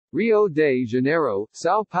Rio de Janeiro,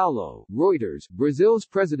 Sao Paulo, Reuters. Brazil's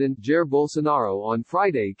President Jair Bolsonaro on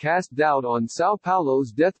Friday cast doubt on Sao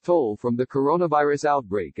Paulo's death toll from the coronavirus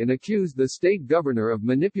outbreak and accused the state governor of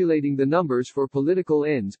manipulating the numbers for political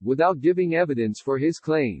ends, without giving evidence for his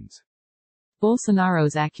claims.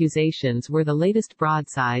 Bolsonaro's accusations were the latest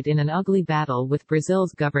broadside in an ugly battle with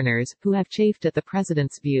Brazil's governors, who have chafed at the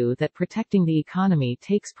president's view that protecting the economy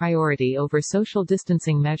takes priority over social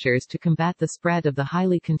distancing measures to combat the spread of the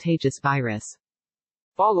highly contagious virus.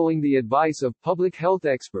 Following the advice of public health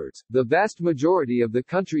experts, the vast majority of the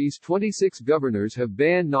country's 26 governors have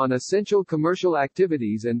banned non-essential commercial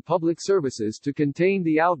activities and public services to contain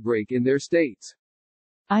the outbreak in their states.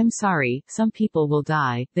 "I'm sorry, some people will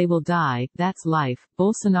die, they will die, that's life,"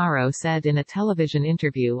 Bolsonaro said in a television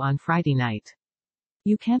interview on Friday night.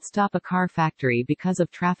 "You can't stop a car factory because of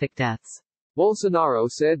traffic deaths." Bolsonaro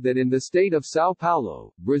said that in the state of Sao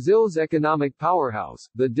Paulo, Brazil's economic powerhouse,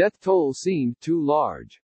 the death toll seemed too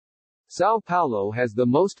large. Sao Paulo has the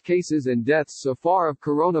most cases and deaths so far of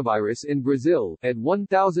coronavirus in Brazil, at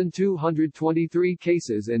 1,223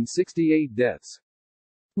 cases and 68 deaths.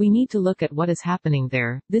 "We need to look at what is happening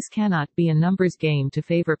there. This cannot be a numbers game to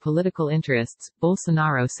favor political interests,"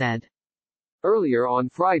 Bolsonaro said. Earlier on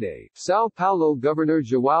Friday, Sao Paulo Governor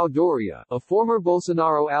João Doria, a former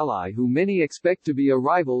Bolsonaro ally who many expect to be a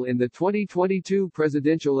rival in the 2022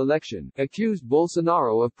 presidential election, accused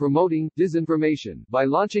Bolsonaro of promoting disinformation by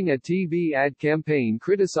launching a TV ad campaign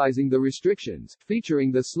criticizing the restrictions,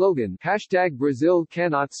 featuring the slogan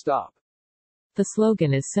 #BrazilCannotStop. The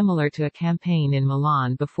slogan is similar to a campaign in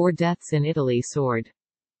Milan before deaths in Italy soared.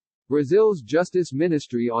 Brazil's Justice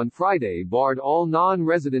Ministry on Friday barred all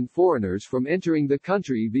non-resident foreigners from entering the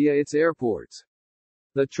country via its airports.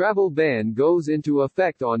 The travel ban goes into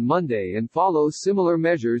effect on Monday and follows similar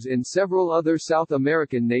measures in several other South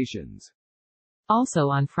American nations. Also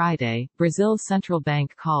on Friday, Brazil's central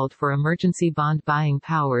bank called for emergency bond buying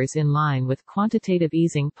powers in line with quantitative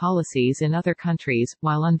easing policies in other countries,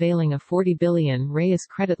 while unveiling a 40 billion reais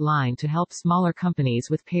credit line to help smaller companies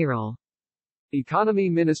with payroll. Economy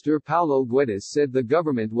Minister Paulo Guedes said the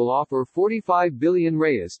government will offer 45 billion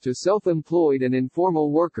reais to self-employed and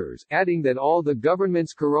informal workers, adding that all the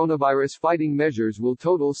government's coronavirus fighting measures will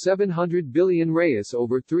total 700 billion reais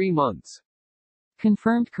over 3 months.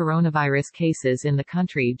 Confirmed coronavirus cases in the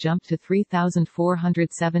country jumped to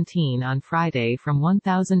 3,417 on Friday from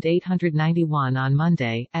 1,891 on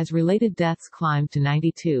Monday, as related deaths climbed to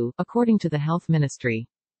 92, according to the health ministry.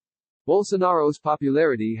 Bolsonaro's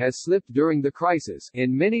popularity has slipped during the crisis,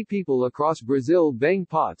 and many people across Brazil bang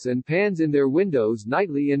pots and pans in their windows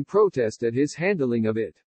nightly in protest at his handling of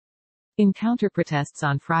it. In counter-protests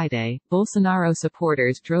on Friday, Bolsonaro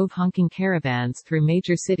supporters drove honking caravans through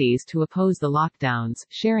major cities to oppose the lockdowns,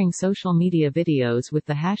 sharing social media videos with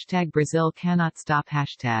the #BrazilCannotStop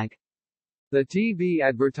hashtag. The TV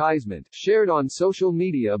advertisement, shared on social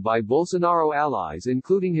media by Bolsonaro allies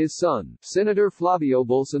including his son, Senator Flavio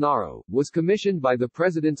Bolsonaro, was commissioned by the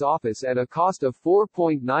president's office at a cost of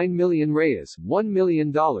 4.9 million reais, $1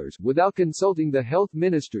 million, without consulting the health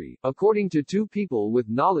ministry, according to 2 people with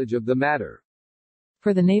knowledge of the matter.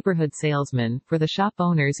 For the neighborhood salesmen, for the shop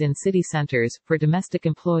owners in city centers, for domestic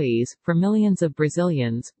employees, for millions of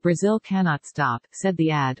Brazilians, Brazil cannot stop, said the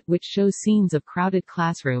ad, which shows scenes of crowded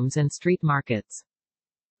classrooms and street markets.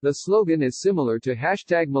 The slogan is similar to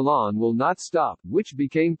 #Milan will not stop, which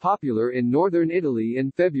became popular in northern Italy in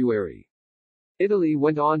February. Italy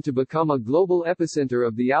went on to become a global epicenter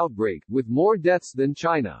of the outbreak, with more deaths than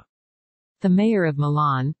China. The mayor of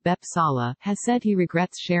Milan, Beppe Sala, has said he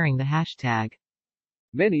regrets sharing the hashtag.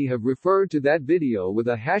 Many have referred to that video with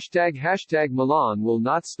a #, Milan will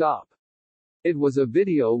not stop. It was a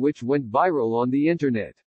video which went viral on the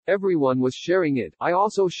internet. Everyone was sharing it. I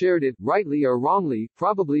also shared it, rightly or wrongly,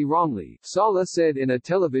 probably wrongly, Sala said in a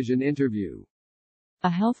television interview. A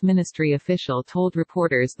health ministry official told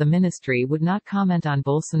reporters the ministry would not comment on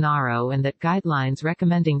Bolsonaro and that guidelines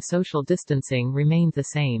recommending social distancing remained the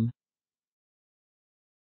same.